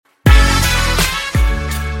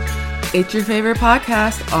It's your favorite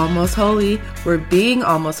podcast, Almost Holy, where being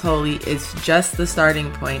almost holy is just the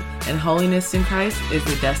starting point and holiness in Christ is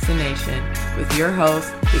the destination, with your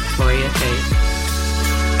host, Victoria Faith.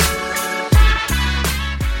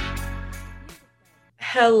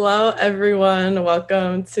 Hello, everyone.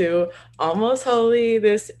 Welcome to Almost Holy.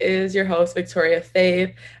 This is your host, Victoria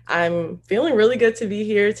Faith. I'm feeling really good to be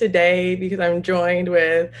here today because I'm joined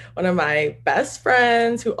with one of my best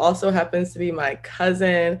friends who also happens to be my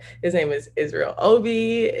cousin. His name is Israel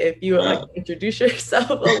Obi. If you would like to introduce yourself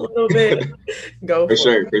a little bit, go for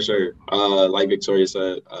it. For sure. Like Victoria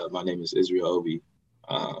said, my name is Israel Obi.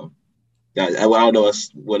 I don't know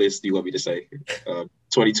what else do you want me to say.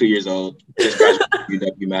 22 years old, just graduated from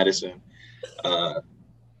UW-Madison.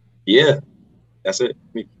 Yeah, that's it.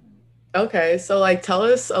 Okay, so tell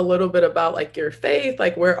us a little bit about your faith.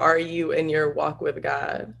 Where are you in your walk with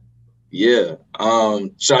God? Yeah.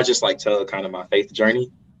 Should I just tell kind of my faith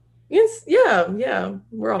journey? Yes. Yeah.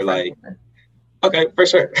 We're all fine. Okay, for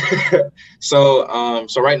sure. So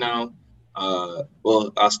right now,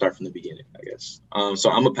 well, I'll start from the beginning, I guess.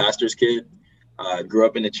 So I'm a pastor's kid. Grew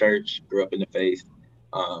up in the church, grew up in the faith.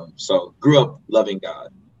 So grew up loving God,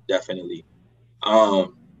 definitely.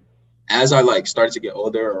 As I started to get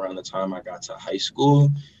older, around the time I got to high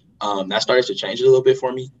school, that started to change a little bit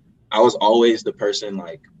for me. I was always the person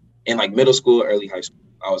in middle school, early high school,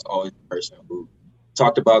 I was always the person who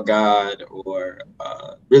talked about God or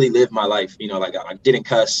really lived my life, I didn't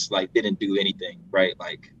cuss, didn't do anything, right?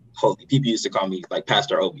 Holy, people used to call me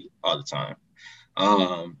Pastor Obi all the time.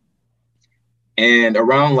 And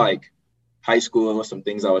around high school, it was some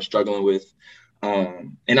things I was struggling with.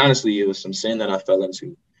 And honestly, it was some sin that I fell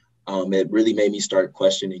into. It really made me start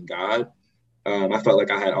questioning God. I felt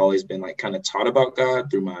like I had always been kind of taught about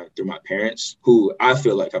God through my parents, who I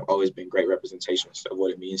feel like have always been great representations of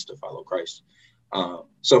what it means to follow Christ.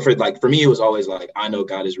 So for me, it was always I know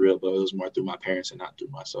God is real, but it was more through my parents and not through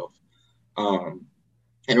myself.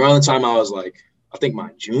 And around the time I was I think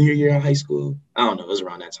my junior year of high school, I don't know, it was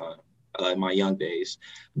around that time, in my young days.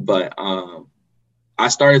 But I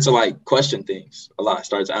started to question things a lot. I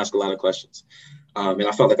started to ask a lot of questions. And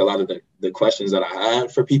I felt like a lot of the questions that I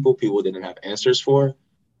had for people didn't have answers for.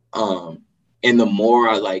 And the more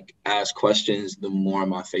I asked questions, the more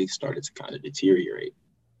my faith started to kind of deteriorate.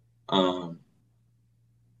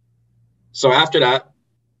 So after that,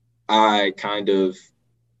 I kind of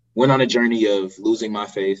went on a journey of losing my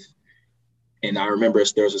faith. And I remember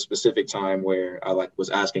there was a specific time where I was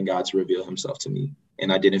asking God to reveal himself to me,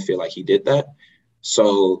 and I didn't feel like he did that.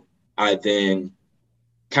 So I then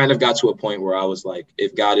kind of got to a point where I was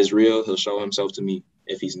if God is real, he'll show himself to me.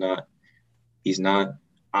 If he's not, he's not.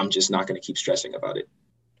 I'm just not going to keep stressing about it.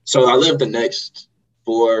 So I lived the next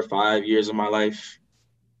 4 or 5 years of my life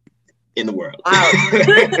in the world.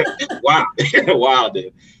 Wow. Wow, dude.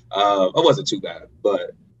 It wasn't too bad,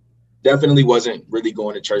 but definitely wasn't really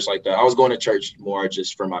going to church like that. I was going to church more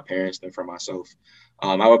just for my parents than for myself.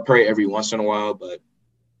 I would pray every once in a while, but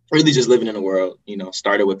really just living in the world,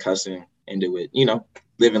 started with cussing, ended with,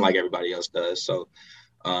 living like everybody else does. So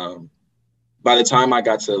by the time I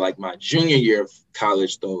got to my junior year of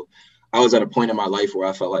college, though, I was at a point in my life where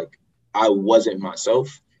I felt like I wasn't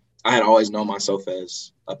myself. I had always known myself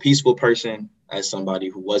as a peaceful person, as somebody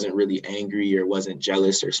who wasn't really angry or wasn't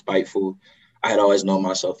jealous or spiteful. I had always known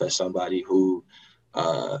myself as somebody who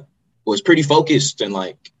was pretty focused and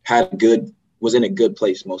was in a good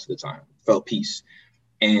place most of the time, felt peace.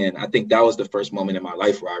 And I think that was the first moment in my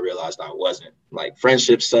life where I realized I wasn't.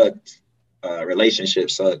 Friendships sucked,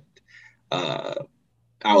 relationships sucked. I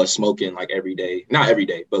was smoking every day, not every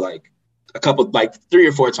day, but a couple, 3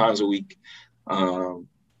 or 4 times a week. And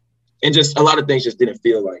just a lot of things just didn't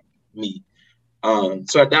feel like me.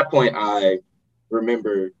 So at that point, I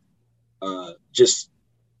remember just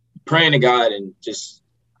praying to God and just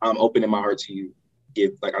I'm opening my heart to you.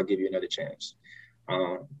 I'll give you another chance.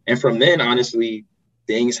 And from then, honestly,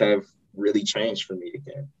 things have really changed for me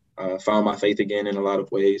again. Found my faith again in a lot of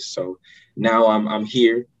ways. So now I'm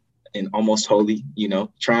here and almost holy,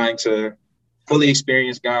 trying to fully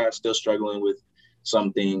experience God, still struggling with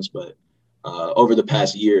some things. But over the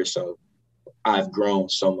past year or so, I've grown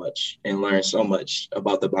so much and learned so much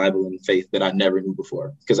about the Bible and faith that I never knew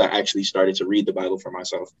before, because I actually started to read the Bible for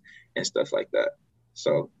myself and stuff like that.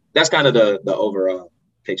 So that's kind of the overall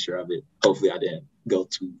picture of it. Hopefully I didn't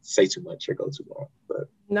say too much or go too long. But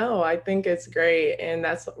No, I think it's great. And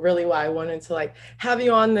that's really why I wanted to like have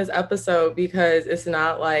you on this episode, because it's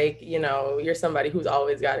not like, you're somebody who's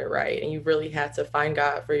always got it right. And you've really had to find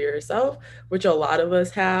God for yourself, which a lot of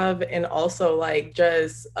us have. And also, like,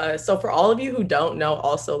 just so for all of you who don't know,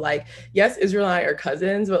 also, like, yes, Israel and I are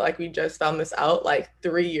cousins, but like we just found this out like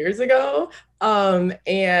 3 years ago. And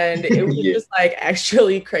it was yeah, just like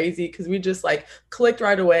actually crazy because we just like clicked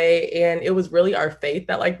right away, and it was really our faith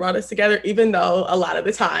that like brought us together, even though a lot of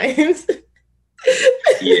the times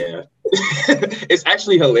yeah. It's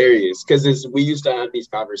actually hilarious because we used to have these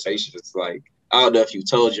conversations. Like, I don't know if you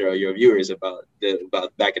told your viewers about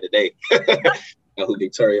back in the day. Who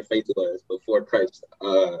Victoria Faith was before Christ.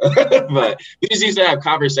 But we just used to have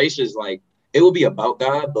conversations like it would be about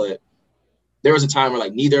God, but there was a time where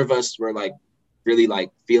like neither of us were like really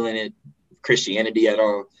like feeling it Christianity at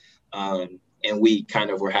all. And we kind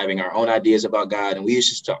of were having our own ideas about God, and we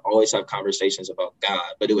used to always have conversations about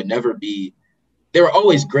God, but it would never be, there were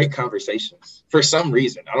always great conversations for some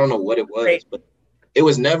reason. I don't know what it was, right. but it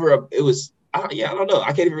was never, I don't know. I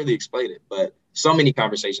can't even really explain it, but so many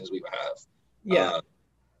conversations we would have. Yeah.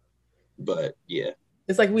 But yeah.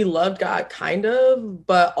 It's like we loved God kind of,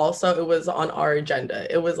 but also it was on our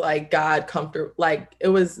agenda. It was like God comfort, like it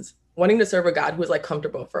was wanting to serve a God who was like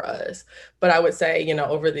comfortable for us. But I would say,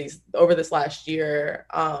 over this last year,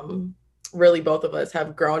 really both of us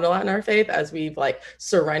have grown a lot in our faith as we've like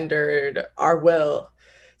surrendered our will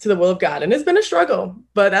to the will of God. And it's been a struggle,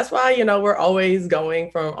 but that's why, we're always going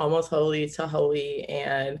from almost holy to holy.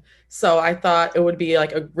 And so I thought it would be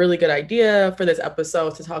like a really good idea for this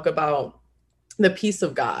episode to talk about the peace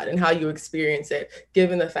of God and how you experience it,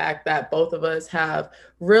 given the fact that both of us have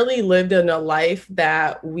really lived in a life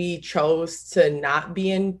that we chose to not be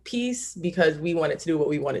in peace because we wanted to do what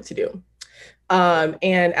we wanted to do.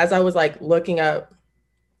 And as I was like looking up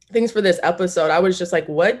things for this episode, I was just like,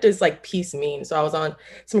 what does like peace mean? So I was on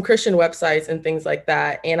some Christian websites and things like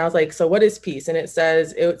that. And I was like, so what is peace? And it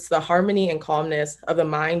says it's the harmony and calmness of the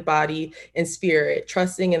mind, body, and spirit,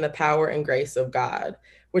 trusting in the power and grace of God,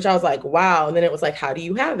 which I was like, wow. And then it was like, how do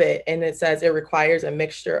you have it? And it says it requires a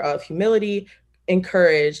mixture of humility and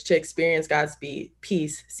courage to experience God's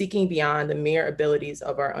peace, seeking beyond the mere abilities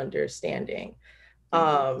of our understanding.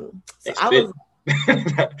 So I was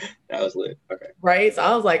That was lit. Okay. right. So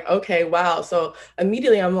I was like, okay, wow. So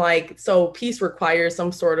immediately I'm like, so peace requires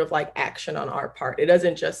some sort of like action on our part. It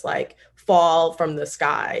doesn't just like fall from the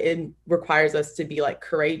sky. It requires us to be like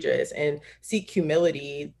courageous and seek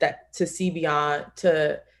humility, that to see beyond,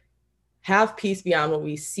 to have peace beyond what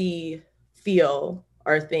we see, feel,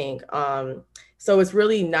 or think. So it's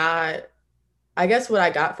really not, I guess what I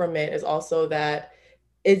got from it is also that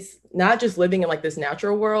it's not just living in like this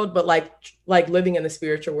natural world, but like living in the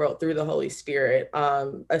spiritual world through the Holy Spirit,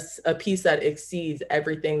 a peace that exceeds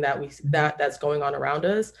everything that's going on around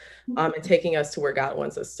us, and taking us to where God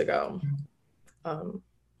wants us to go.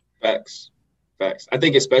 Facts. I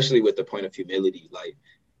think especially with the point of humility, like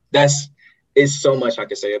that's is so much I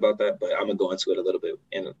can say about that, but I'm gonna go into it a little bit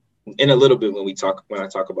in a little bit when I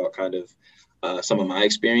talk about kind of some of my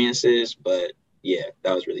experiences. But yeah,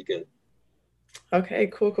 that was really good. Okay,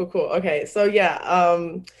 cool. Okay, so yeah,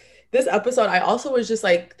 this episode, I also was just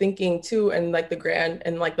like thinking too, and like the grand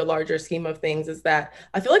and like the larger scheme of things is that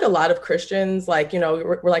I feel like a lot of Christians, like,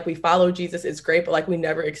 we're like, we follow Jesus, it's great, but like we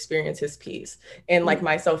never experience his peace, and like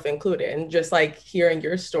myself included. And just like hearing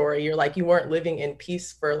your story, you're like, you weren't living in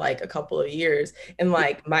peace for like a couple of years, and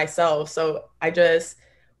like myself. So I just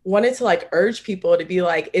wanted to like urge people to be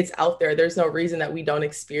like, it's out there. There's no reason that we don't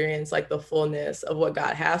experience like the fullness of what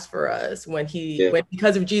God has for us Yeah. when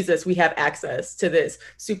because of Jesus we have access to this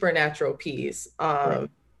supernatural peace. Right.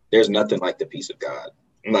 There's nothing like the peace of God.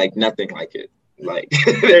 Like nothing like it. Like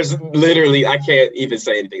there's literally, I can't even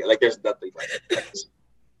say anything. Like there's nothing like it. Like,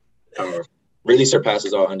 powerful. Really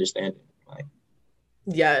surpasses all understanding. Like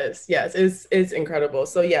Yes, it's incredible.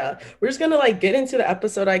 So yeah, we're just gonna like get into the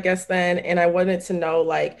episode, I guess, then. And I wanted to know,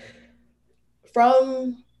 like,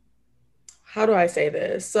 from, how do I say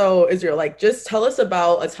this? So Israel, like, just tell us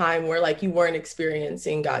about a time where like you weren't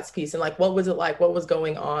experiencing God's peace, and like what was it like? What was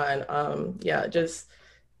going on? Yeah, just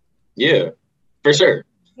yeah, for sure.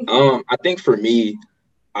 I think for me,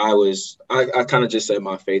 I kind of just said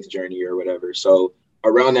my faith journey or whatever. So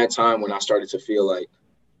around that time when I started to feel like,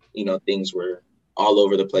 things were all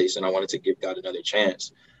over the place and I wanted to give God another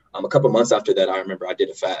chance. A couple months after that, I remember I did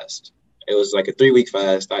a fast. It was like a 3-week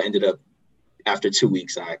fast. I ended up, after 2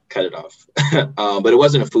 weeks, I cut it off. But it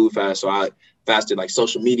wasn't a food fast. So I fasted like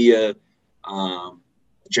social media,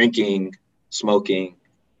 drinking, smoking,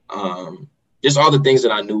 just all the things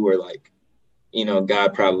that I knew were like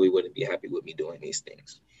God probably wouldn't be happy with me doing these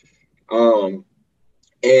things.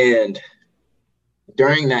 And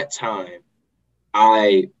during that time,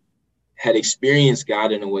 I had experienced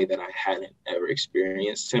God in a way that I hadn't ever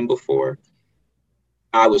experienced him before.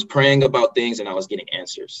 I was praying about things and I was getting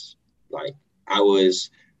answers. Like I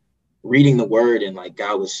was reading the word and like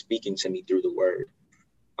God was speaking to me through the word.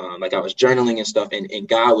 Like I was journaling and stuff, and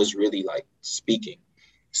God was really like speaking.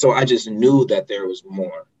 So I just knew that there was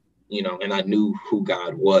more, and I knew who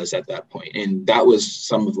God was at that point. And that was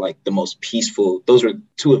some of like the most peaceful, those were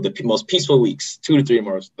two of the most peaceful weeks, 2 to 3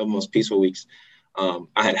 more of the most peaceful weeks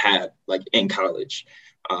I had like in college.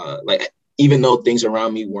 Like even though things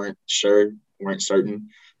around me weren't certain,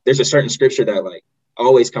 there's a certain scripture that like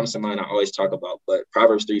always comes to mind. I always talk about, but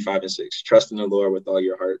Proverbs 3, 5, and 6, trust in the Lord with all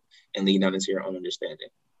your heart and lean not into your own understanding.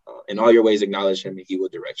 In all your ways, acknowledge him and he will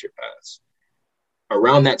direct your paths.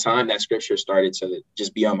 Around that time, that scripture started to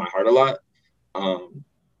just be on my heart a lot.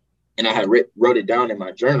 And I had wrote it down in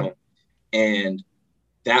my journal, and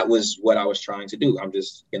that was what I was trying to do. I'm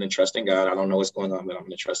just going to trust in God. I don't know what's going on, but I'm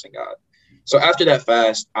going to trust in God. So after that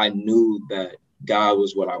fast, I knew that God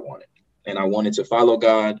was what I wanted, and I wanted to follow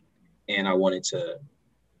God, and I wanted to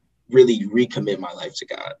really recommit my life to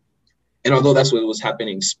God. And although that's what was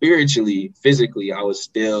happening spiritually, physically, I was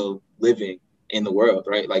still living in the world,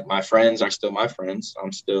 right? Like my friends are still my friends.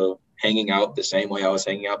 I'm still hanging out the same way I was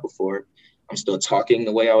hanging out before. I'm still talking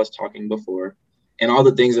the way I was talking before. And all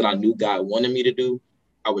the things that I knew God wanted me to do,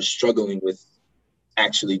 I was struggling with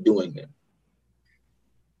actually doing them.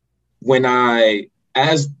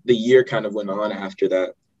 As the year kind of went on after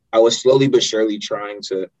that, I was slowly but surely trying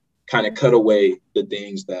to kind of cut away the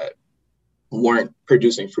things that weren't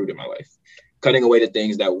producing fruit in my life, cutting away the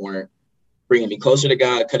things that weren't bringing me closer to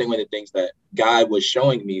God, cutting away the things that God was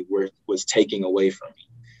showing me was taking away from me.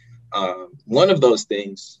 One of those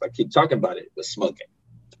things, I keep talking about it, was smoking.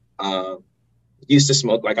 Used to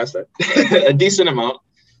smoke, like I said, a decent amount.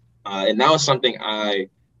 And that was something I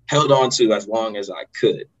held on to as long as I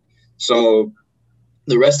could. So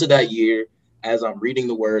the rest of that year, as I'm reading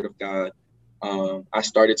the word of God, I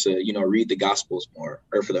started to, read the Gospels more,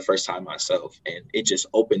 or for the first time myself. And it just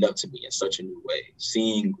opened up to me in such a new way,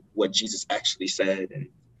 seeing what Jesus actually said and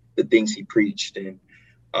the things he preached, and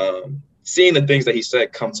seeing the things that he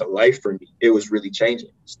said come to life for me. It was really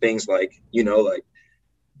changing. It's things like, like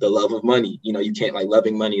the love of money, you can't, like,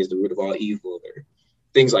 loving money is the root of all evil, or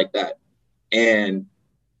things like that. And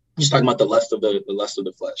just talking about the lust of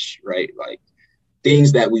the flesh, right? Like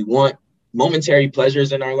things that we want, momentary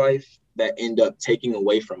pleasures in our life that end up taking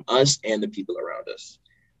away from us and the people around us.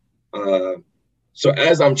 So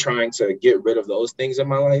as I'm trying to get rid of those things in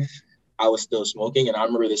my life, I was still smoking. And I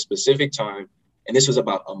remember this specific time, and this was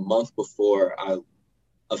about a month before I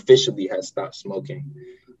officially had stopped smoking.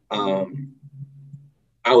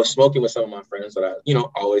 I was smoking with some of my friends that I,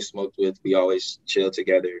 always smoked with. We always chilled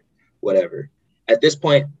together, whatever. At this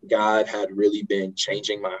point, God had really been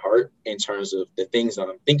changing my heart in terms of the things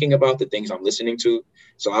I'm thinking about, the things I'm listening to.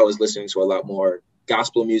 So I was listening to a lot more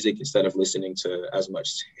gospel music instead of listening to as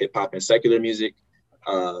much hip hop and secular music,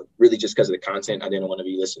 really just because of the content. I didn't want to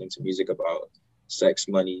be listening to music about sex,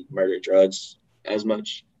 money, murder, drugs as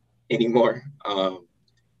much anymore.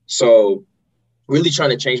 So really trying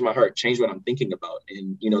to change my heart, change what I'm thinking about.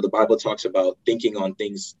 And, the Bible talks about thinking on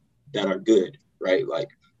things that are good, right? Like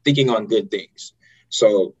thinking on good things.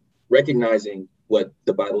 So recognizing what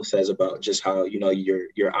the Bible says about just how,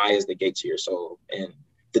 your eye is the gate to your soul, and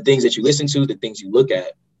the things that you listen to, the things you look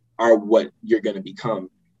at are what you're going to become.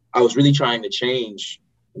 I was really trying to change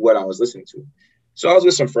what I was listening to. So I was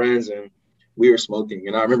with some friends and we were smoking.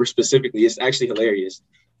 And I remember specifically, it's actually hilarious,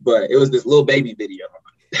 but it was this Lil Baby video.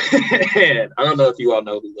 And I don't know if you all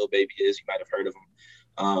know who Lil Baby is. You might have heard of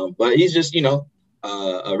him. But he's just,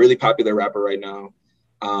 a really popular rapper right now.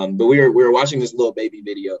 But we were watching this Lil Baby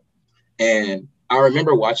video, and I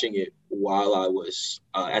remember watching it while I was,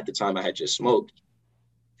 at the time I had just smoked.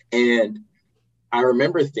 And I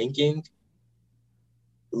remember thinking,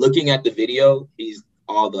 looking at the video, he's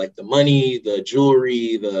all the money, the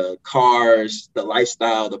jewelry, the cars, the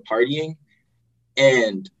lifestyle, the partying,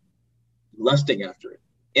 and lusting after it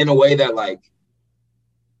in a way that, like,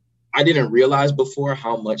 I didn't realize before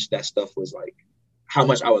how much that stuff was, like, how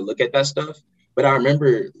much I would look at that stuff. But I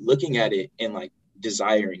remember looking at it and, like,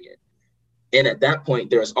 desiring it. And at that point,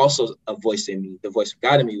 there was also a voice in me. The voice of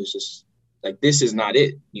God in me was just like, this is not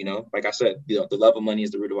it. Like I said, the love of money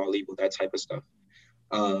is the root of all evil, that type of stuff.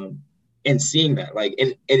 And seeing that, like,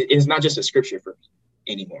 and it's not just a scripture for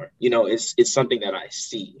me anymore. It's something that I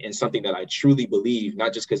see and something that I truly believe,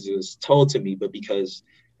 not just because it was told to me, but because,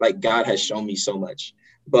 like, God has shown me so much.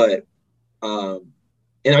 But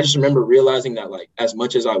And I just remember realizing that, like, as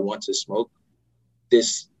much as I want to smoke,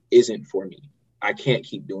 this isn't for me. I can't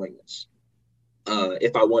keep doing this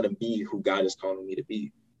if I want to be who God is calling me to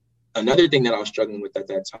be. Another thing that I was struggling with at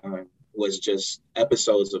that time was just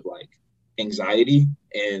episodes of like anxiety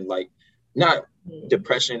and like not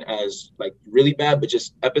depression as like really bad, but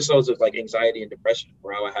just episodes of like anxiety and depression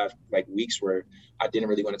where I would have like weeks where I didn't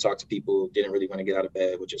really want to talk to people, didn't really want to get out of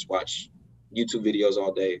bed, would just watch YouTube videos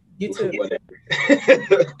all day. YouTube.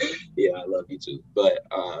 Whatever. Yeah, I love YouTube, but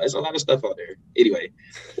there's a lot of stuff out there. Anyway,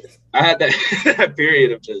 I had that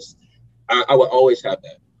period of just, I would always have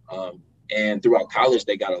that. And throughout college,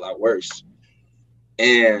 they got a lot worse.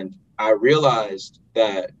 And I realized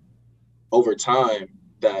that over time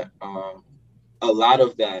that a lot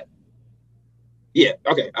of that, yeah,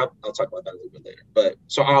 okay, I'll talk about that a little bit later. But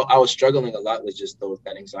so I was struggling a lot with just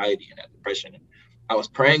that anxiety and that depression. And I was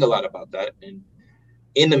praying a lot about that. And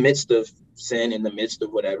in the midst of sin, in the midst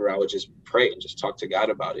of whatever, I would just pray and just talk to God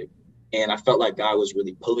about it. And I felt like God was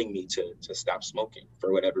really pulling me to stop smoking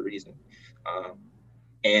for whatever reason.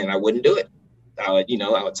 And I wouldn't do it. I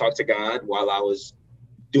would talk to God while I was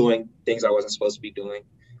doing things I wasn't supposed to be doing.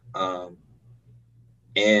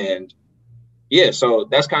 And yeah, so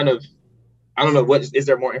that's kind of, I don't know, is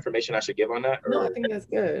there more information I should give on that? Or? No, I think that's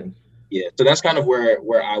good. Yeah, so that's kind of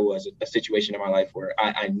where I was, a situation in my life where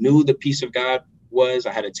I knew the peace of God was.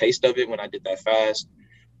 I had a taste of it when I did that fast.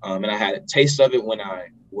 And I had a taste of it when I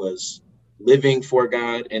was living for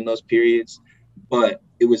God in those periods. But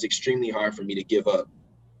it was extremely hard for me to give up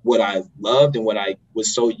what I loved and what I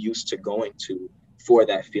was so used to going to for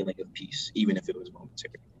that feeling of peace, even if it was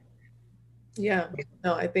momentary. Yeah,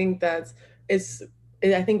 no, I think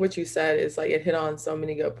I think what you said is like, it hit on so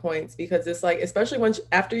many good points, because it's like, especially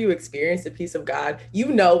after you experience the peace of God, you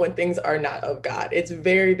know, when things are not of God, it's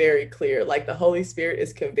very, very clear. Like the Holy Spirit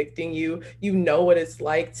is convicting you. You know what it's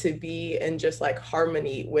like to be in just like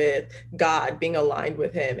harmony with God, being aligned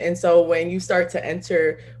with him. And so when you start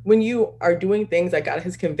to when you are doing things that God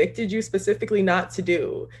has convicted you specifically not to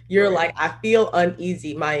do, you're like, I feel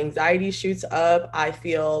uneasy. My anxiety shoots up. I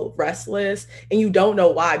feel restless. And you don't know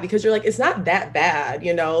why, because you're like, it's not that bad.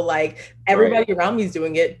 You know, like everybody around me is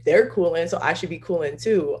doing it. They're cooling, so I should be cooling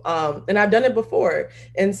too. And I've done it before.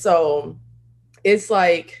 And so it's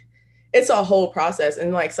like, it's a whole process.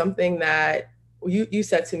 And like something that you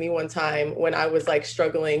said to me one time when I was like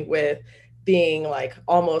struggling with being like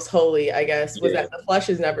almost holy, I guess, was that the flesh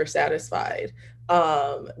is never satisfied.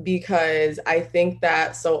 Because I think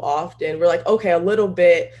that so often we're like, okay, a little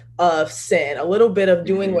bit of sin, a little bit of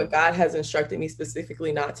doing what God has instructed me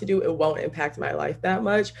specifically not to do, it won't impact my life that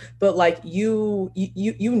much. But like you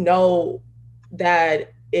know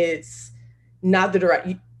that it's not the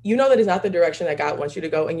that it's not the direction that God wants you to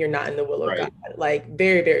go, and you're not in the will of God, like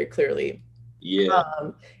very, very clearly. Yeah.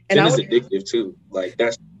 And it's addictive too. Like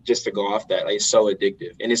that's just to go off that, like it's so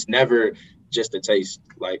addictive, and it's never just a taste.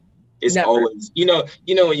 Like it's never. Always, you know,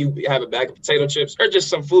 when you have a bag of potato chips or just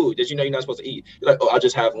some food that you're not supposed to eat, you're like, oh, I'll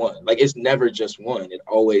just have one. Like it's never just one. It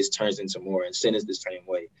always turns into more, and sin is the same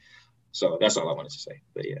way. So that's all I wanted to say.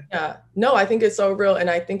 But yeah, no, I think it's so real, and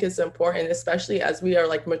I think it's important, especially as we are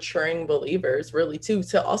like maturing believers, really too,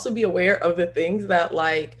 to also be aware of the things that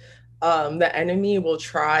like the enemy will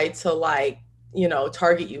try to like, you know,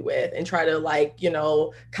 target you with and try to like, you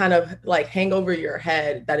know, kind of like hang over your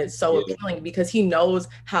head that it's so appealing, because he knows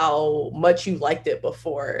how much you liked it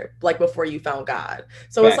before you found God.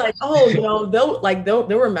 So it's like, oh, you know, they'll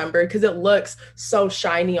remember because it looks so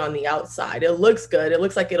shiny on the outside. It looks good. It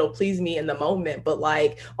looks like it'll please me in the moment. But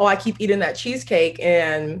like, oh, I keep eating that cheesecake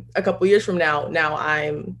and a couple years from now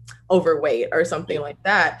I'm overweight or something like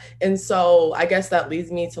that. And so I guess that leads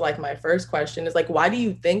me to like my first question is like, why do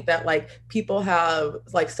you think that like people have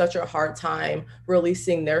like such a hard time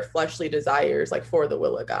releasing their fleshly desires like for the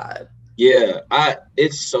will of God? Yeah,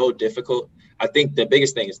 it's so difficult. I think the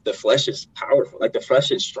biggest thing is the flesh is powerful. Like the flesh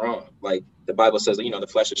is strong. Like the Bible says, you know, the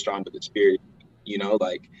flesh is strong, but the spirit, you know,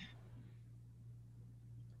 like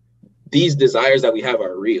these desires that we have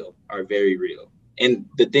are real, are very real. And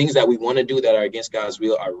the things that we want to do that are against God's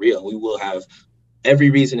will are real. We will have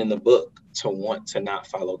every reason in the book to want to not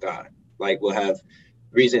follow God. Like we'll have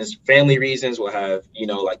reasons, family reasons, we'll have, you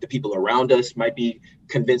know, like the people around us might be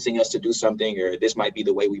convincing us to do something, or this might be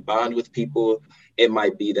the way we bond with people. It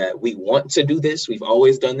might be that we want to do this. We've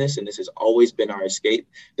always done this, and this has always been our escape.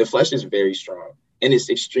 The flesh is very strong, and it's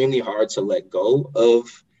extremely hard to let go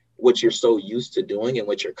of what you're so used to doing and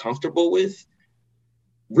what you're comfortable with.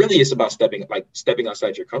 Really, it's about stepping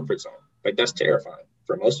outside your comfort zone. Like that's terrifying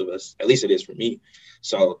for most of us. At least it is for me.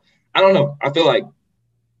 So I don't know. I feel like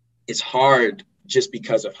it's hard just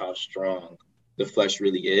because of how strong the flesh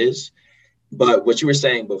really is. But what you were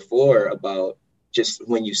saying before about just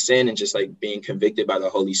when you sin and just like being convicted by the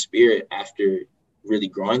Holy Spirit after really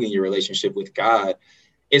growing in your relationship with God,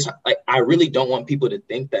 is like, I really don't want people to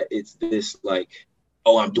think that it's this like,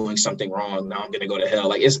 oh, I'm doing something wrong, now I'm gonna go to hell.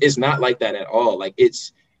 Like it's not like that at all. Like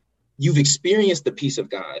you've experienced the peace of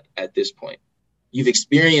God at this point. You've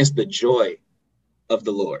experienced the joy of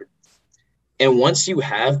the Lord. And once you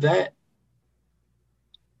have that,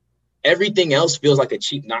 everything else feels like a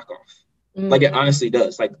cheap knockoff. Like it honestly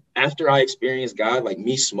does. Like after I experienced God, like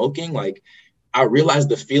me smoking, like I realized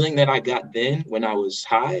the feeling that I got then when I was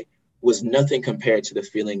high was nothing compared to the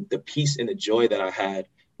feeling, the peace and the joy that I had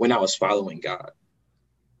when I was following God.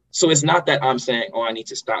 So it's not that I'm saying, oh, I need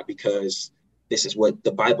to stop because this is what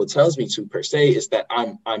the Bible tells me to per se. It's that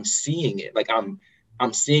I'm seeing it. Like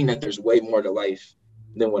I'm seeing that there's way more to life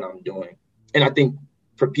than what I'm doing. And I think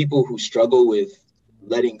for people who struggle with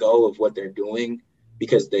letting go of what they're doing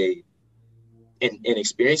because they in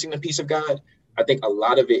experiencing the peace of God, I think a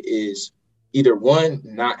lot of it is either one,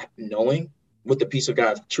 not knowing what the peace of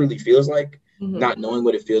God truly feels like, not knowing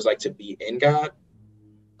what it feels like to be in God,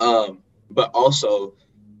 but also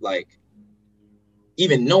like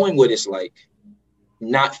even knowing what it's like,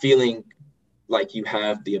 not feeling like you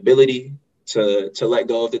have the ability to let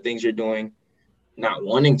go of the things you're doing, not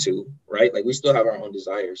wanting to, right? Like we still have our own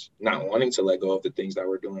desires, not wanting to let go of the things that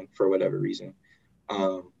we're doing for whatever reason.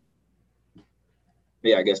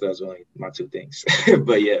 Yeah, I guess that was only my two things.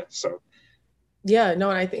 But yeah, so. Yeah, no,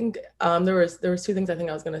 and I think there was two things I think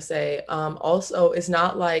I was gonna say. Also, it's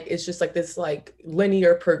not like it's just like this like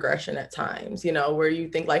linear progression at times, you know, where you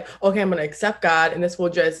think like, okay, I'm gonna accept God, and this will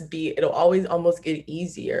just be, it'll always almost get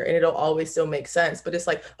easier, and it'll always still make sense. But it's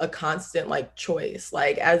like a constant like choice,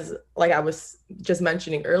 like as like I was just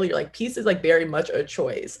mentioning earlier, like peace is like very much a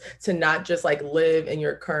choice to not just like live in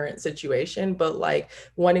your current situation, but like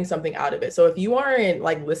wanting something out of it. So if you aren't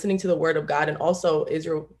like listening to the word of God, and also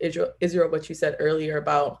Israel, what you said earlier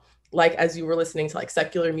about like as you were listening to like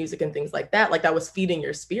secular music and things like that was feeding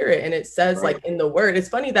your spirit. And it says Right. like in the word, it's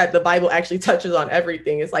funny that the Bible actually touches on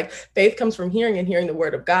everything. It's like faith comes from hearing and hearing the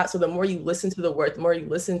word of God. So the more you listen to the word, the more you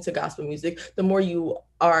listen to gospel music, the more you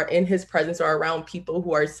are in his presence or around people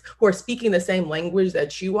who are speaking the same language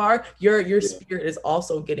that you are, your spirit is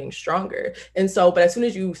also getting stronger. And so, but as soon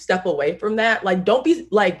as you step away from that, like don't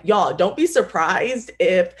be surprised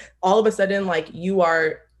if all of a sudden like you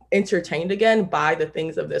are entertained again by the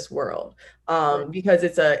things of this world, because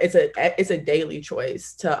it's a daily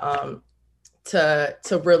choice to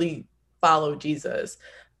really follow Jesus.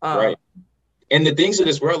 Right. And the things of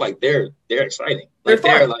this world, like they're exciting. Like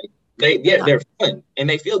They're fun. they're fun and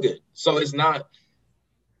they feel good. So it's not,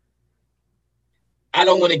 I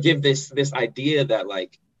don't want to give this idea that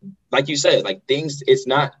like you said, like things,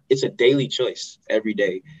 it's a daily choice every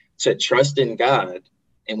day to trust in God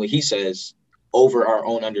and what he says over our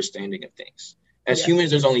own understanding of things. As humans,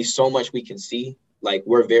 there's only so much we can see. Like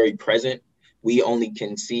we're very present. We only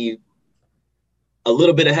can see a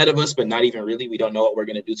little bit ahead of us, but not even really. We don't know what we're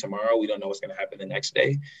going to do tomorrow. We don't know what's going to happen the next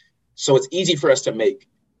day. So it's easy for us to make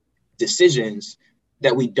decisions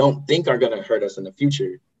that we don't think are going to hurt us in the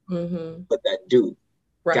future, but that do.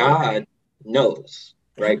 Right. God knows,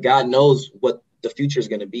 right? God knows what the future is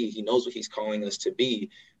going to be. He knows what he's calling us to be.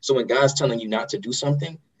 So when God's telling you not to do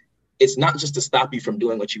something, it's not just to stop you from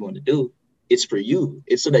doing what you want to do. It's for you.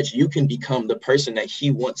 It's so that you can become the person that he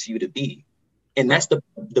wants you to be. And that's the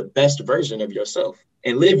best version of yourself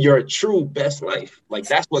and live your true best life. Like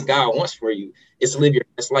that's what God wants for you, is to live your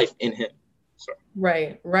best life in him. So.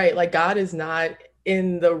 Right. Like God is not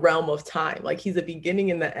in the realm of time. Like he's the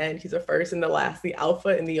beginning and the end. He's the first and the last, the Alpha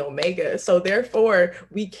and the Omega. So therefore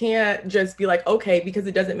we can't just be like, okay, because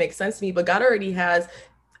it doesn't make sense to me, but God already has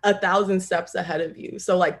 1,000 steps ahead of you.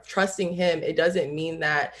 So like trusting him, it doesn't mean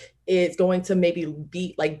that it's going to maybe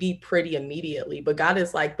be pretty immediately, but God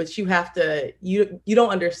is like, but you have to, you don't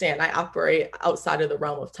understand. I operate outside of the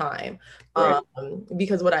realm of time. Right.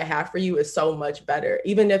 Because what I have for you is so much better,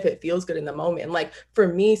 even if it feels good in the moment. And like for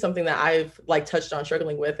me, something that I've like touched on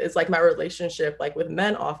struggling with is like my relationship, like with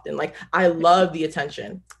men often, like I love the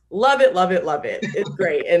attention. Love it. It's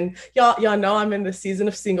great. And y'all know I'm in the season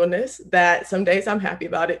of singleness that some days I'm happy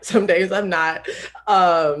about it. Some days I'm not.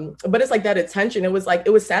 But it's like that attention. It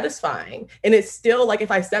was satisfying. And it's still like,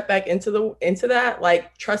 if I step back into that,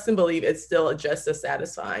 like trust and believe, it's still just as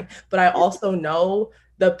satisfying. But I also know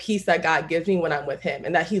the peace that God gives me when I'm with him,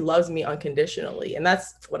 and that he loves me unconditionally. And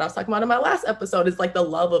that's what I was talking about in my last episode, is like the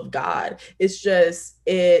love of God. It's just,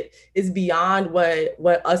 it is beyond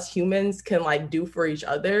what us humans can like do for each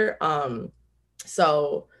other.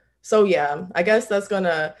 So So yeah, I guess that's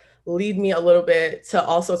gonna lead me a little bit to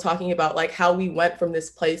also talking about like how we went from this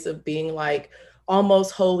place of being like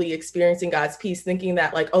almost holy, experiencing God's peace, thinking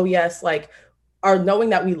that like, oh yes, like are knowing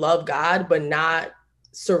that we love God, but not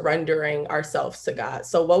surrendering ourselves to God.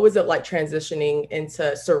 So what was it like transitioning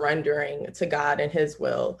into surrendering to God and his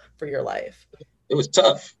will for your life? It was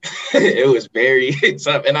tough. It was very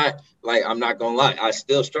tough. And I'm not gonna lie, I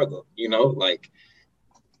still struggle,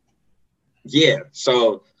 yeah.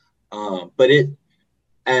 So, but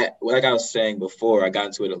like I was saying before, I got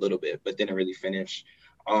into it a little bit, but didn't really finish.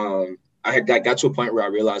 I got to a point where I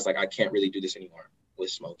realized like I can't really do this anymore with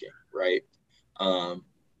smoking, right? Um,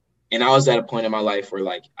 and I was at a point in my life where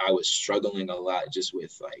like I was struggling a lot just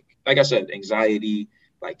with like I said, anxiety,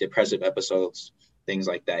 like depressive episodes, things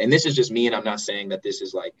like that. And this is just me, and I'm not saying that this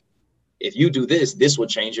is like, if you do this, this will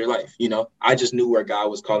change your life. I just knew where God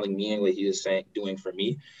was calling me and what he was doing for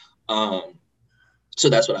me. Um, so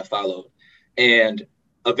that's what I followed. And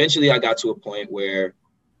eventually I got to a point where,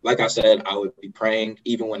 like I said, I would be praying,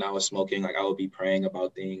 even when I was smoking, like I would be praying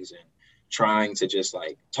about things and trying to just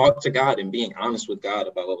like talk to God and being honest with God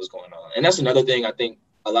about what was going on. And that's another thing. I think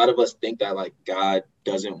a lot of us think that like God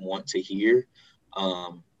doesn't want to hear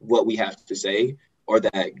what we have to say, or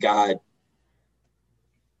that God,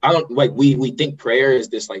 I don't like, we think prayer is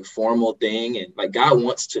this like formal thing, and like God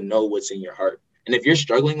wants to know what's in your heart. And if you're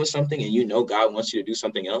struggling with something and God wants you to do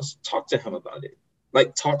something else, talk to him about it.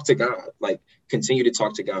 Like talk to God, like continue to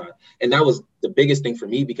talk to God. And that was the biggest thing for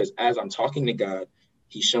me, because as I'm talking to God,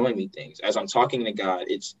 he's showing me things. As I'm talking to God,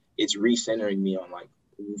 it's recentering me on like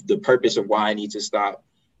the purpose of why I need to stop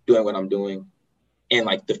doing what I'm doing, and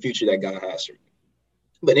like the future that God has for me.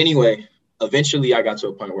 But anyway, eventually I got to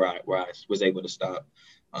a point where I was able to stop.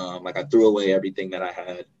 Like I threw away everything that I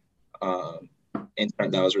had, um, and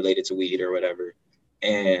that was related to weed or whatever.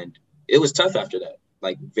 And it was tough after that,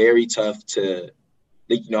 like very tough to,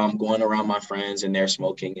 I'm going around my friends and they're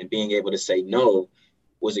smoking, and being able to say no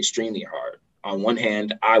was extremely hard. On one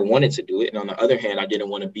hand, I wanted to do it. And on the other hand, I didn't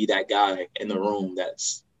want to be that guy in the room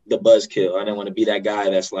that's the buzzkill. I didn't want to be that guy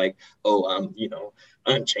that's like, oh,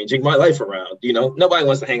 I'm changing my life around. Nobody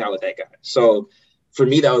wants to hang out with that guy. So for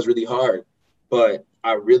me, that was really hard. But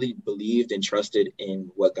I really believed and trusted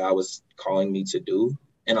in what God was calling me to do.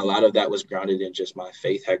 And a lot of that was grounded in just my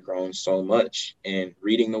faith had grown so much in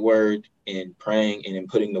reading the word and praying and in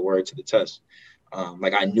putting the word to the test.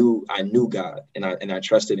 Like I knew God, and I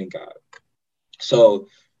trusted in God. So,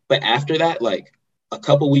 but after that, like a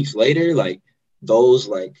couple weeks later, like those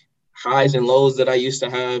like highs and lows that I used to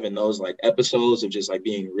have, and those like episodes of just like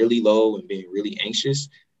being really low and being really anxious,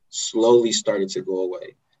 slowly started to go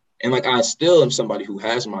away. And like I still am somebody who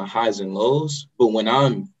has my highs and lows, but when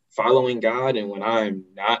I'm following God and when I'm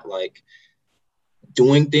not like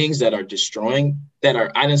doing things that are destroying, that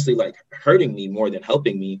are honestly like hurting me more than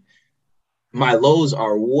helping me, my lows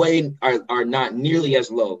are not nearly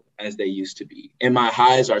as low as they used to be, and my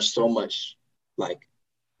highs are so much like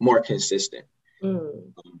more consistent.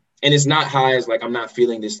 And it's not highs like I'm not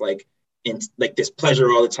feeling this like in like this pleasure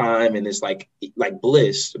all the time and this like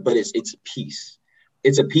bliss, but it's peace.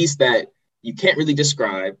 It's a peace that you can't really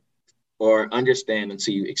describe or understand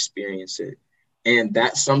until you experience it. And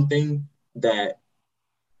that's something that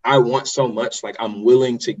I want so much. Like I'm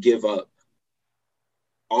willing to give up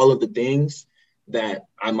all of the things that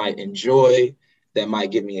I might enjoy, that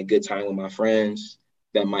might give me a good time with my friends,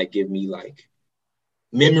 that might give me like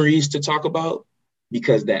memories to talk about,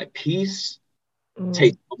 because that peace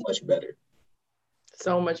tastes so much better.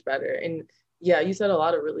 So much better. And yeah, you said a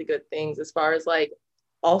lot of really good things as far as like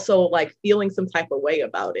also like feeling some type of way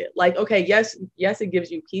about it. Like, okay, yes, it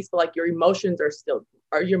gives you peace, but like your emotions are still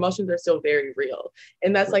very real.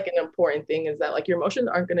 And that's like an important thing, is that like your emotions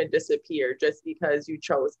aren't going to disappear just because you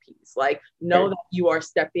chose peace. Like know that you are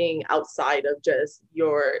stepping outside of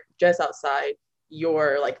just outside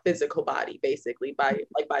your like physical body, basically,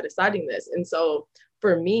 by deciding this. And so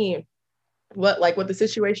for me, what the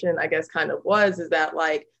situation I guess kind of was is that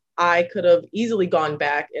like I could have easily gone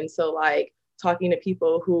back into like talking to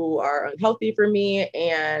people who are unhealthy for me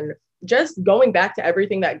and just going back to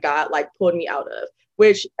everything that God like pulled me out of,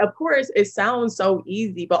 which of course it sounds so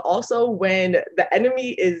easy, but also when the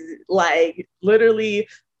enemy is like literally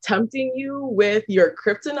tempting you with your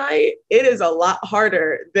kryptonite, it is a lot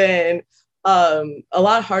harder than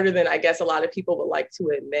I guess a lot of people would like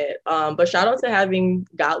to admit. But shout out to having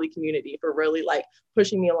godly community for really like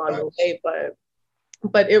pushing me along the way.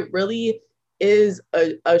 But it really is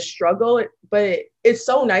a struggle. But it's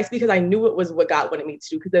so nice because I knew it was what God wanted me to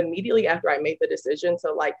do. Because immediately after I made the decision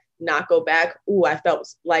to like not go back, I felt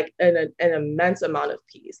like an immense amount of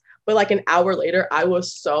peace. But like an hour later, I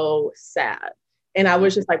was so sad. And I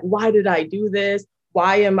was just like, why did I do this?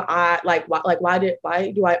 Why am I like, why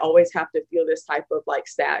do I always have to feel this type of like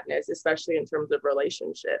sadness, especially in terms of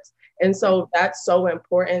relationships? And so that's so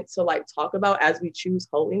important to like talk about as we choose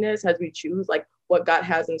holiness, as we choose like what God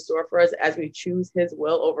has in store for us, as we choose his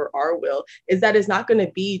will over our will, is that it's not going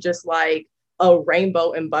to be just like a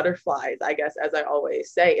rainbow and butterflies, I guess, as I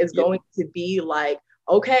always say. It's going to be like,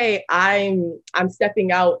 okay, I'm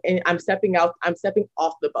stepping out and I'm stepping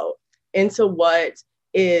off the boat into what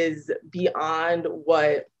is beyond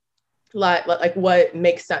what like what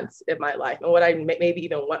makes sense in my life and what I maybe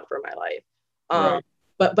even want for my life. Right.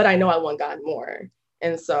 But I know I want God more.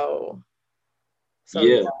 And so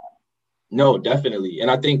yeah. No, definitely.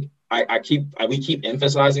 And I think we keep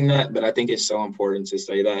emphasizing that, but I think it's so important to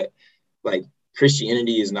say that like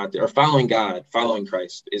Christianity is not, or following God, following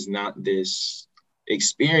Christ is not this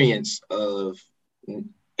experience of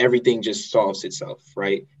everything just solves itself,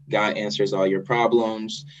 right? God answers all your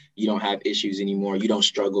problems. You don't have issues anymore. You don't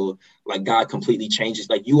struggle. Like God completely changes.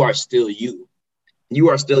 Like you are still you. You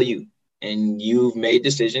are still you. And you've made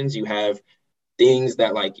decisions. You have things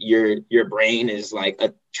that like your brain is like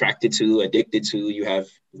attracted to, addicted to. You have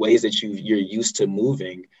ways that you're used to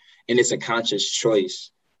moving. And it's a conscious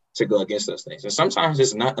choice to go against those things. And sometimes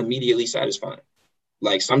it's not immediately satisfying.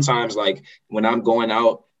 Like sometimes like when I'm going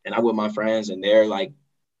out and I'm with my friends and they're like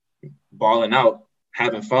balling out,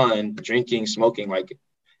 having fun, drinking, smoking, like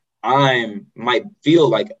might feel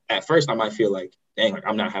like at first I might feel like, dang, like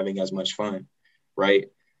I'm not having as much fun, right?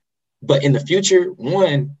 But in the future,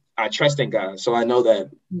 one, I trust in God. So I know that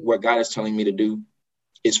what God is telling me to do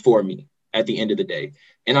is for me at the end of the day.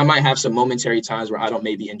 And I might have some momentary times where I don't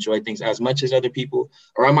maybe enjoy things as much as other people,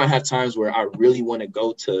 or I might have times where I really want to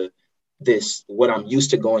go to this, what I'm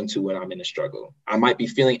used to going to when I'm in a struggle. I might be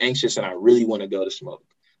feeling anxious and I really want to go to smoke.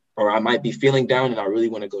 Or I might be feeling down and I really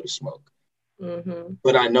want to go to smoke. Mm-hmm.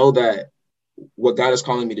 But I know that what God is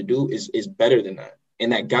calling me to do is better than that.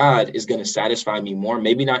 And that God is going to satisfy me more,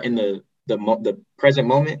 maybe not in the present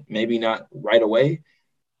moment, maybe not right away,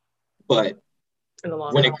 but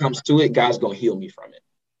when it comes to it, God's going to heal me from it.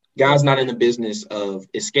 God's not in the business of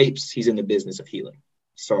escapes. He's in the business of healing.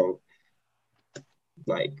 So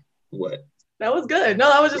like what? That was good. No,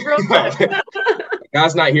 that was just real good.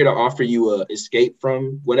 God's not here to offer you a escape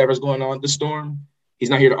from whatever's going on, the storm. He's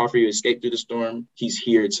not here to offer you escape through the storm. He's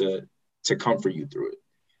here to comfort you through it.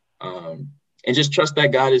 And just trust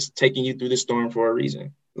that God is taking you through the storm for a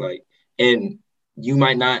reason. Like, and you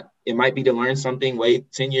might not, it might be to learn something,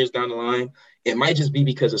 wait 10 years down the line. It might just be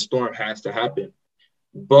because a storm has to happen,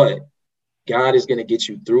 but God is going to get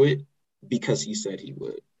you through it because he said he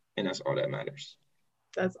would. And that's all that matters.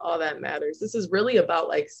 That's all that matters. This is really about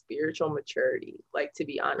like spiritual maturity, like to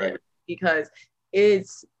be honest, right. Because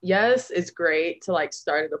it's great to like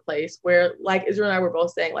start at a place where like Israel and I were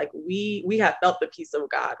both saying like we have felt the peace of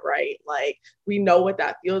God, right? Like we know what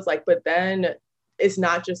that feels like, but then it's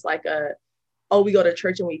not just like we go to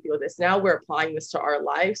church and we feel this. Now we're applying this to our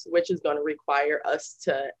lives, which is going to require us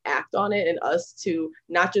to act on it and us to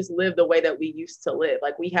not just live the way that we used to live.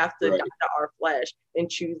 Like we have to die to our flesh and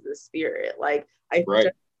choose the spirit. Like I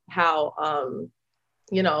think how,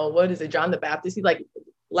 what is it? John the Baptist, he's like,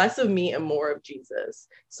 less of me and more of Jesus.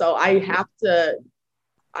 So I have to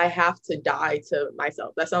die to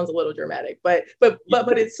myself. That sounds a little dramatic, but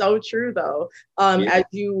it's so true though. As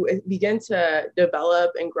you begin to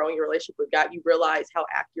develop and grow in your relationship with God, you realize how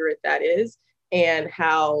accurate that is and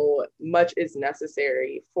how much is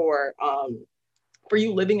necessary for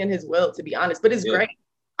you living in his will, to be honest. But it's great.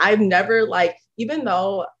 I've never even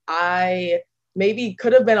though I maybe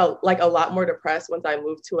could have been a lot more depressed once I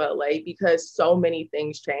moved to LA because so many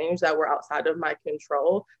things changed that were outside of my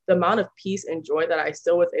control. The amount of peace and joy that I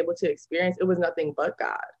still was able to experience, it was nothing but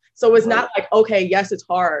God. So it's not like, okay, yes, it's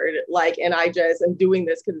hard. And I just am doing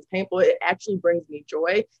this because it's painful. It actually brings me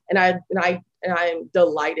joy. And I'm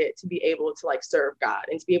delighted to be able to serve God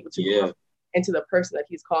and to be able to grow into the person that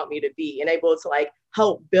he's called me to be and able to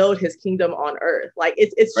help build his kingdom on earth.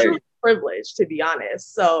 It's truly a privilege, to be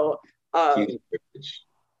honest. So also,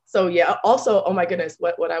 oh my goodness,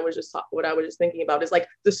 what I was just thinking about is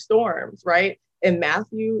the storms, right? In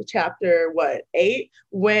Matthew chapter 8,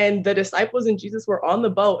 when the disciples and Jesus were on the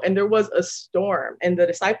boat and there was a storm and the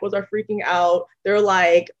disciples are freaking out. They're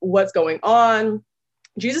like, what's going on?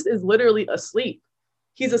 Jesus is literally asleep.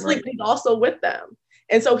 He's asleep. Right. He's also with them.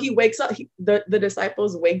 And so he wakes up, the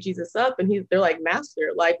disciples wake Jesus up, and they're like,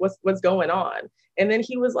 Master, like, what's going on? And then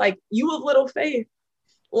he was like, you of little faith.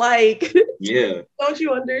 Like, Yeah. don't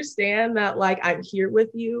you understand that, like, I'm here with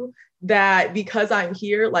you, that because I'm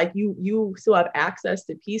here, like, you still have access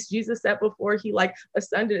to peace. Jesus said before he like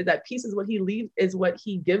ascended that peace is what he leaves, is what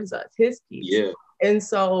he gives us, his peace. Yeah. And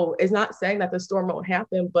so it's not saying that the storm won't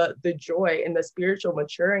happen, but the joy and the spiritual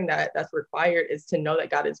maturing that's required is to know that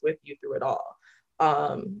God is with you through it all.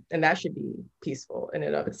 And that should be peaceful in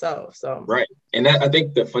and of itself. So right. And I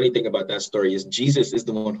think the funny thing about that story is Jesus is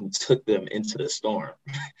the one who took them into the storm.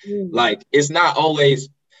 Like, it's not always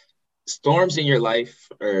storms in your life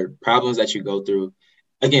or problems that you go through.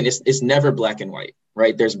 Again, it's never black and white,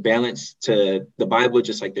 right? There's balance to the Bible,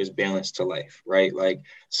 just like there's balance to life, right? Like,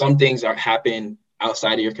 some things happen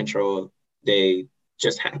outside of your control. They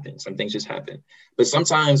just happen. Some things just happen. But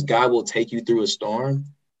sometimes God will take you through a storm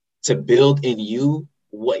to build in you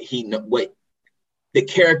what the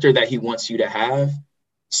character that he wants you to have,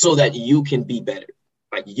 so that you can be better.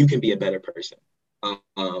 Like, you can be a better person.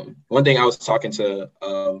 One thing, I was talking to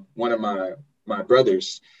one of my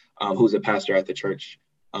brothers, who's a pastor at the church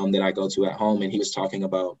that I go to at home, and he was talking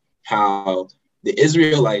about how the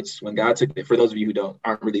Israelites, when God took it, for those of you who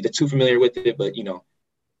aren't really too familiar with it, but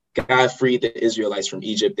God freed the Israelites from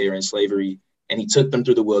Egypt. They were in slavery, and he took them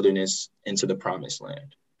through the wilderness into the promised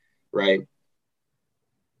land, right?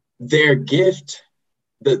 Their gift,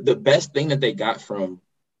 the best thing that they got from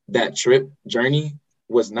that journey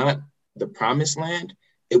was not the promised land.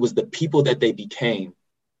 It was the people that they became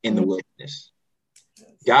in the wilderness.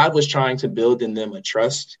 God was trying to build in them a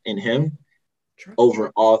trust in him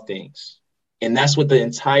over all things. And that's what the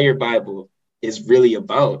entire Bible is really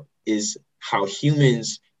about, is how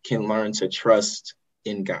humans can learn to trust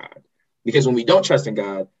in God. Because when we don't trust in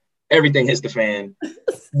God, everything hits the fan.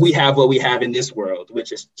 We have what we have in this world,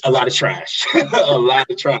 which is a lot of trash, a lot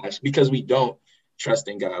of trash, because we don't trust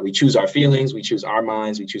in God. We choose our feelings, we choose our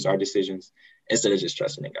minds, we choose our decisions instead of just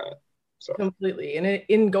trusting in God. So completely. And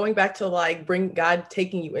in going back to like bring God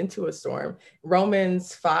taking you into a storm,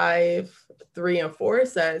 Romans 5:3-4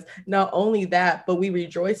 says, not only that, but we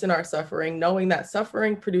rejoice in our suffering, knowing that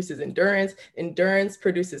suffering produces endurance, endurance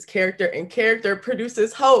produces character, and character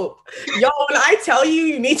produces hope. Yo, when I tell you,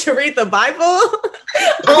 you need to read the Bible,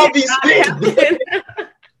 Paul be spin.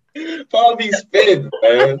 Paul be spin,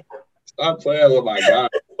 man. Stop playing with my God.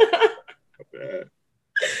 Man.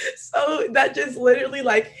 So that just literally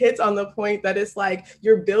like hits on the point that it's like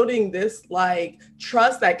you're building this like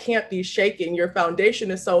trust that can't be shaken. Your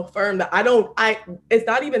foundation is so firm that it's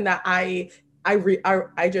not even that I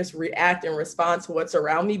just react and respond to what's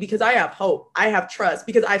around me, because I have hope, I have trust,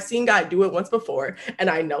 because I've seen God do it once before and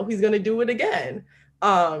I know he's going to do it again.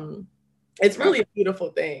 It's really a beautiful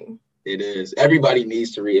thing. It is. Everybody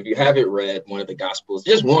needs to read. If you haven't read one of the Gospels,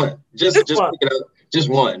 just one, just pick it up. Just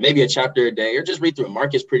one, maybe a chapter a day, or just read through it.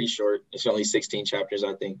 Mark is pretty short. It's only 16 chapters,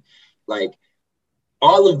 I think. Like,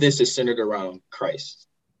 all of this is centered around Christ.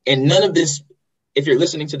 And none of this, if you're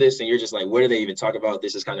listening to this and you're just like, what do they even talk about?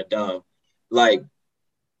 This is kind of dumb. Like,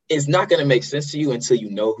 it's not going to make sense to you until you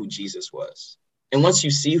know who Jesus was. And once you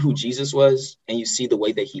see who Jesus was, and you see the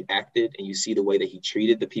way that he acted, and you see the way that he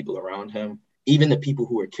treated the people around him, even the people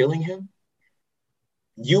who were killing him,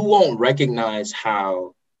 you won't recognize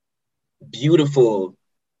how beautiful,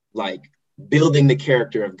 like, building the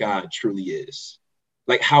character of God truly is.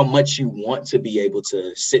 Like, how much you want to be able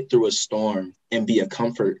to sit through a storm and be a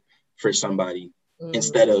comfort for somebody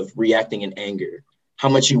instead of reacting in anger. How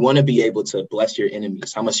much you want to be able to bless your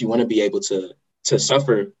enemies. How much you want to be able to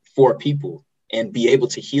suffer for people and be able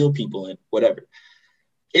to heal people and whatever.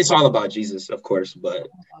 It's all about Jesus, of course, but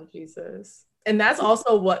Jesus. And that's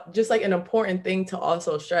also what, just like an important thing to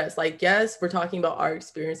also stress. Like, yes, we're talking about our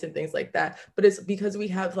experience and things like that, but it's because we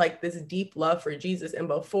have like this deep love for Jesus. And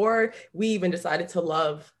before we even decided to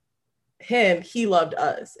love him, he loved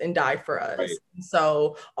us and died for us. Right.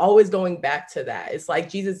 So always going back to that, it's like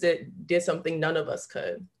Jesus did something none of us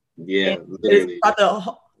could. Yeah, literally.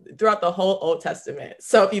 Throughout the whole Old Testament.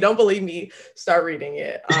 So if you don't believe me, start reading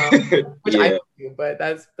it. Which I do, but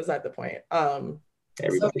that's beside the point.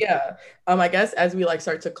 So yeah, I guess as we like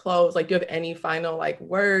start to close, like, do you have any final like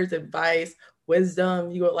words, advice, wisdom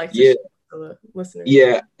you would like to share with the listeners?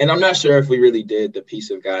 Yeah, and I'm not sure if we really did the peace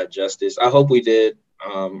of God justice. I hope we did,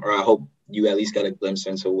 or I hope you at least got a glimpse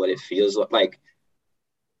into what it feels like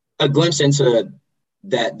a glimpse into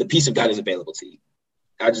that the peace of God is available to you.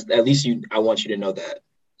 I want you to know that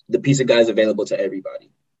the peace of God is available to everybody,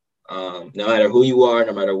 no matter who you are,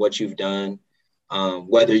 no matter what you've done.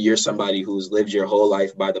 Whether you're somebody who's lived your whole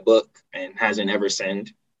life by the book and hasn't ever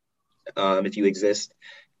sinned, if you exist,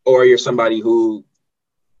 or you're somebody who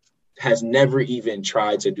has never even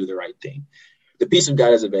tried to do the right thing. The peace of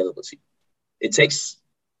God is available to you. It takes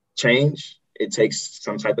change. It takes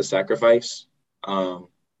some type of sacrifice.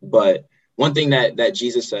 But one thing that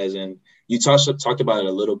Jesus says, and you talked about it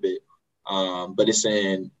a little bit, but it's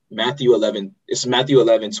in Matthew 11. It's Matthew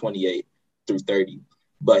 11:28 through 30.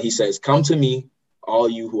 But he says, "Come to me, all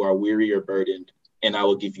you who are weary or burdened, and I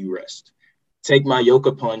will give you rest. Take my yoke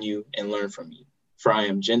upon you and learn from me, for I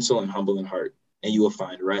am gentle and humble in heart, and you will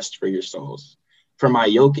find rest for your souls. For my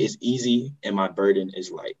yoke is easy and my burden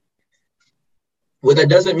is light." What that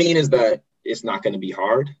doesn't mean is that it's not going to be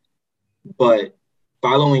hard, but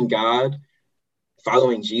following God,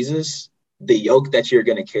 following Jesus, the yoke that you're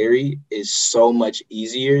going to carry is so much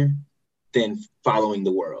easier than following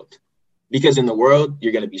the world. Because in the world,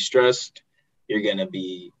 you're going to be stressed, you're going to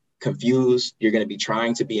be confused, you're going to be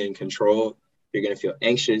trying to be in control, you're going to feel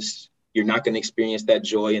anxious, you're not going to experience that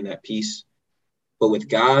joy and that peace. But with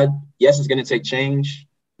God, yes, it's going to take change.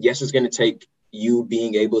 Yes, it's going to take you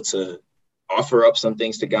being able to offer up some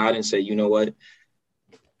things to God and say, you know what,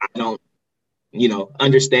 I don't,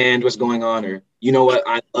 understand what's going on, or, you know what,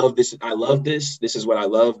 I love this. This is what I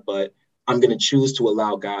love, but I'm going to choose to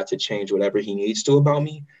allow God to change whatever he needs to about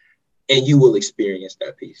me. And you will experience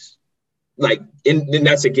that peace. Like, and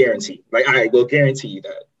that's a guarantee. Like, I will guarantee you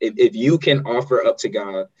that if you can offer up to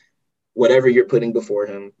God whatever you're putting before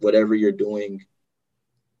him, whatever you're doing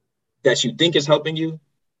that you think is helping you.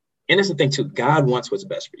 And that's the thing too, God wants what's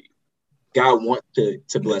best for you. God wants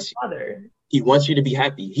to bless you. Father. He wants you to be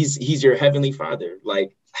happy. He's your heavenly father.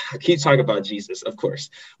 Like, I keep talking about Jesus, of course,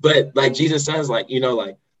 but like Jesus says, like,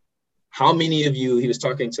 like, how many of you, he was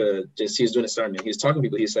doing a sermon. He was talking to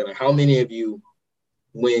people. He said, like, how many of you,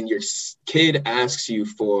 when your kid asks you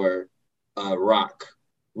for a rock,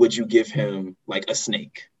 would you give him like a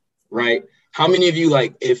snake, right? How many of you,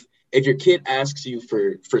 like, if your kid asks you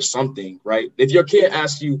for something, right? If your kid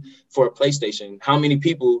asks you for a PlayStation, how many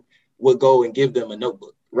people would go and give them a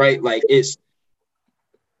notebook, right? Like,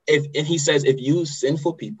 and he says, if you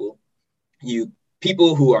sinful people, you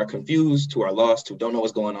people who are confused, who are lost, who don't know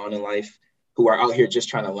what's going on in life, who are out here just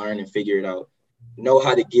trying to learn and figure it out, know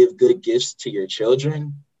how to give good gifts to your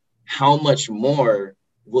children, how much more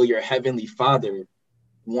will your heavenly Father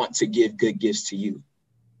want to give good gifts to you?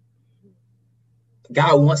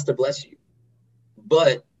 God wants to bless you,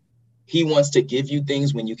 but he wants to give you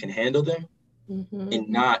things when you can handle them, and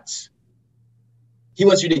he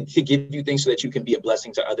wants you to give you things so that you can be a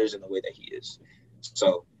blessing to others in the way that he is.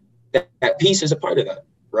 So that peace is a part of that,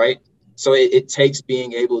 right? So it takes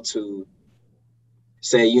being able to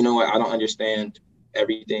say, you know what, I don't understand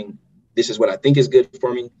everything. This is what I think is good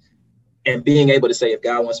for me. And being able to say, if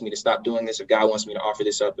God wants me to stop doing this, if God wants me to offer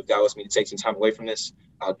this up, if God wants me to take some time away from this,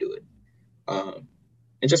 I'll do it.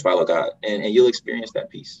 And just follow God, and you'll experience that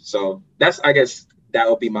peace. So I guess that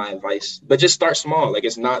would be my advice. But just start small. Like,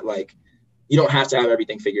 it's not like you don't have to have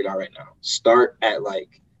everything figured out right now. Start at,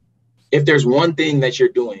 like, if there's one thing that you're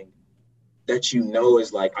doing that you know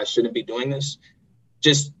is like, I shouldn't be doing this,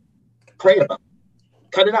 just pray about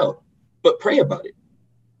it. Cut it out, but pray about it.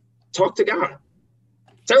 Talk to God.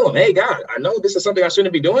 Tell him, hey, God, I know this is something I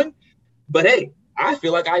shouldn't be doing, but hey, I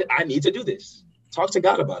feel like I need to do this. Talk to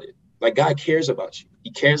God about it. Like, God cares about you.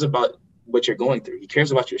 He cares about what you're going through. He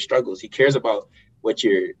cares about your struggles. He cares about what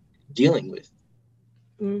you're dealing with.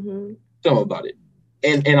 Tell him about it.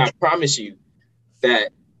 And I promise you that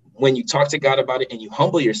when you talk to God about it and you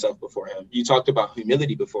humble yourself before him, you talked about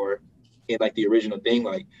humility before in, like, the original thing,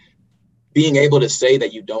 like, being able to say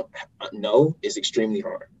that you don't know is extremely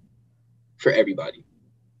hard for everybody.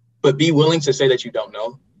 But be willing to say that you don't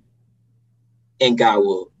know, and God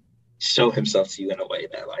will show himself to you in a way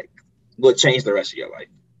that, like, will change the rest of your life.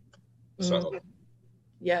 So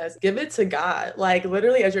yes, give it to God. Like,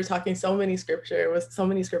 literally, as you're talking, so many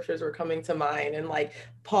scriptures were coming to mind. And like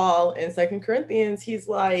Paul in 2 Corinthians, he's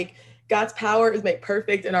like, God's power is made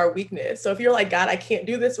perfect in our weakness. So if you're like, God, I can't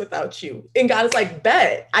do this without you, and God is like,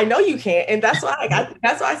 bet, I know you can't. And that's why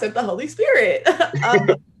I sent the Holy Spirit.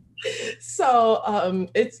 So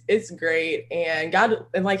it's great. And God,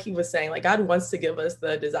 and like he was saying, like, God wants to give us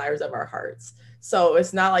the desires of our hearts. So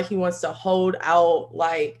it's not like he wants to hold out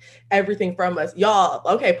like everything from us. Y'all,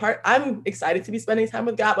 okay, I'm excited to be spending time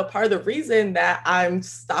with God, but part of the reason that I'm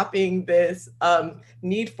stopping this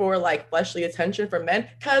need for like fleshly attention from men,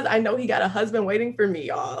 because I know he got a husband waiting for me,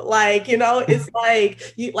 y'all. Like, it's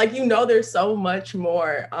like, there's so much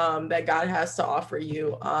more that God has to offer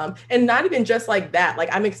you. And not even just like that. Like,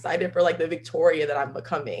 I'm excited for like the Victoria that I'm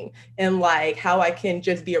becoming, and like how I can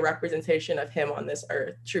just be a representation of him on this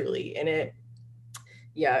earth, truly. And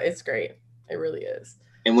Yeah, it's great. It really is.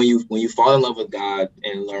 And when you fall in love with God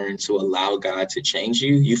and learn to allow God to change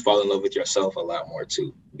you, you fall in love with yourself a lot more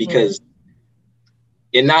too. Because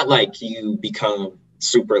it's not like you become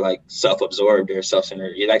super like self-absorbed or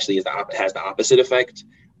self-centered. It actually has the opposite effect.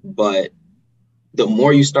 But the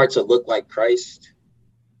more you start to look like Christ,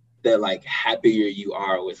 the like happier you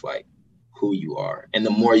are with like who you are. And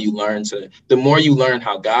the more you learn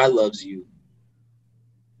how God loves you,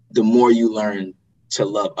 the more you learn to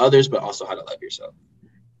love others, but also how to love yourself.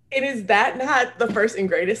 And is that not the first and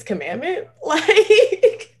greatest commandment?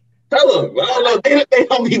 Like, tell them. I don't know. They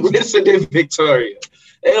don't be listening, Victoria.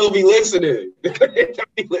 They don't be listening. They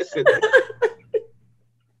don't be listening.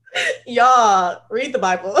 Y'all, read the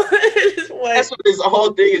Bible. That's what this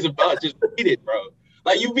whole thing is about. Just read it, bro.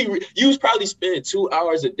 Like you probably spend 2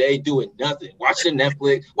 hours a day doing nothing, watching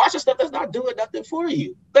Netflix, watching stuff that's not doing nothing for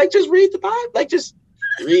you. Like just read the Bible. Like just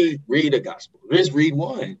read the gospel. Just read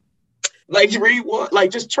one. Like read one. Like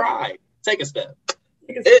just try. Take a step.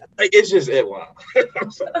 It's just it. Wow.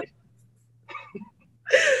 I'm sorry.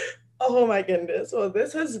 Oh my goodness. Well,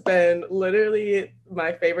 this has been literally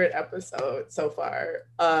my favorite episode so far.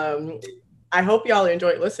 I hope y'all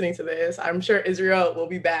enjoyed listening to this. I'm sure Israel will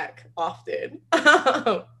be back often.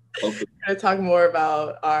 Okay. To talk more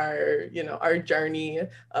about our journey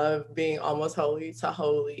of being almost holy to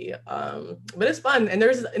holy. But it's fun, and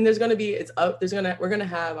there's gonna be we're gonna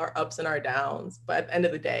have our ups and our downs. But at the end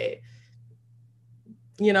of the day,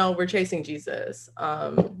 we're chasing Jesus,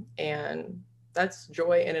 and that's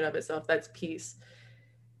joy in and of itself. That's peace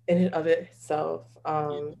in and of itself.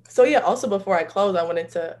 So yeah, also before I close, I wanted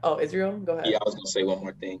to, Israel, go ahead. Yeah, I was gonna say one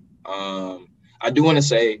more thing. I do want to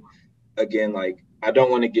say again, like, I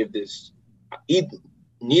don't want to give this,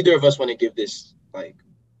 neither of us want to give this like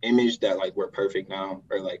image that like we're perfect now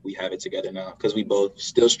or like we have it together now, because we both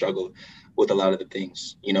still struggle with a lot of the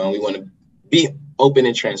things. We want to be open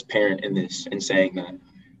and transparent in this and saying that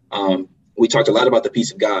we talked a lot about the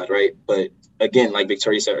peace of God, right? But again, like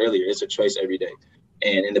Victoria said earlier, it's a choice every day.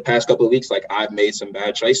 And in the past couple of weeks, like I've made some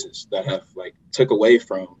bad choices that have like took away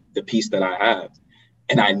from the peace that I have.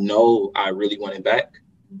 And I know I really want it back,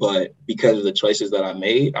 but because of the choices that I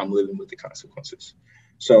made, I'm living with the consequences.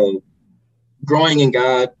 So growing in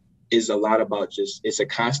God is a lot about it's a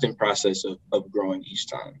constant process of growing each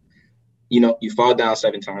time. You fall down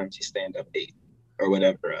 7 times, you stand up 8, or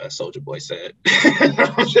whatever Soulja Boy said.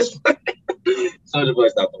 Soulja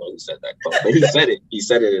Boy's not the one who said that quote, but he said it. He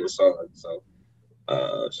said it in a song. So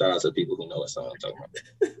shout out to people who know what song I'm talking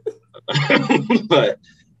about. But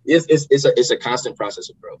it's a constant process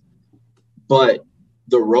of growth. But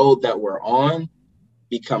the road that we're on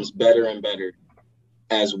becomes better and better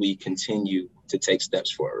as we continue to take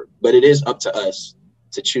steps forward. But it is up to us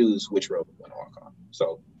to choose which road we want to walk on.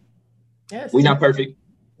 So yes, we're not perfect,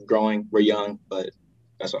 growing, we're young, but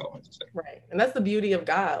that's all I wanted to say. Right. And that's the beauty of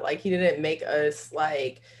God. Like, he didn't make us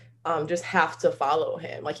like just have to follow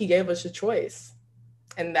him. Like, he gave us a choice.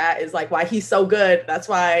 And that is like why he's so good. That's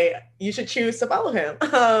why you should choose to follow him.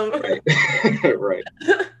 Right. Right.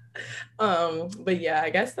 But yeah, I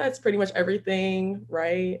guess that's pretty much everything,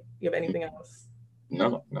 right? You have anything else?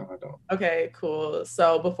 No, I don't. Okay, cool.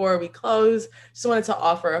 So before we close, just wanted to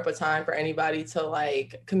offer up a time for anybody to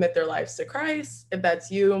like commit their lives to Christ. If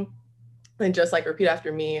that's you, and just like repeat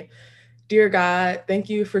after me. Dear God, thank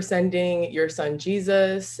you for sending your son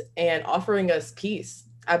Jesus and offering us peace.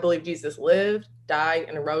 I believe Jesus lived, died,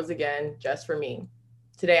 and rose again just for me.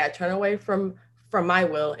 Today I turn away from my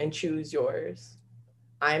will and choose yours.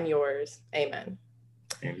 I am yours. Amen.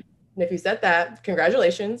 And if you said that,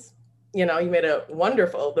 congratulations. You made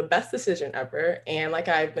the best decision ever. And like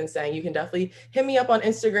I've been saying, you can definitely hit me up on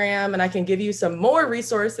Instagram and I can give you some more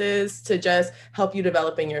resources to just help you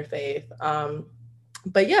develop in your faith.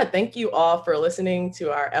 But yeah, thank you all for listening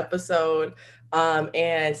to our episode.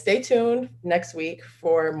 And stay tuned next week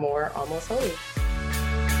for more Almost Holy.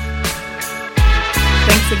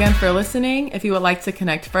 Thanks again for listening. If you would like to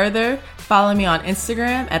connect further, follow me on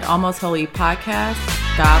Instagram at Almost Holy Podcast.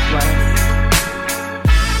 God bless.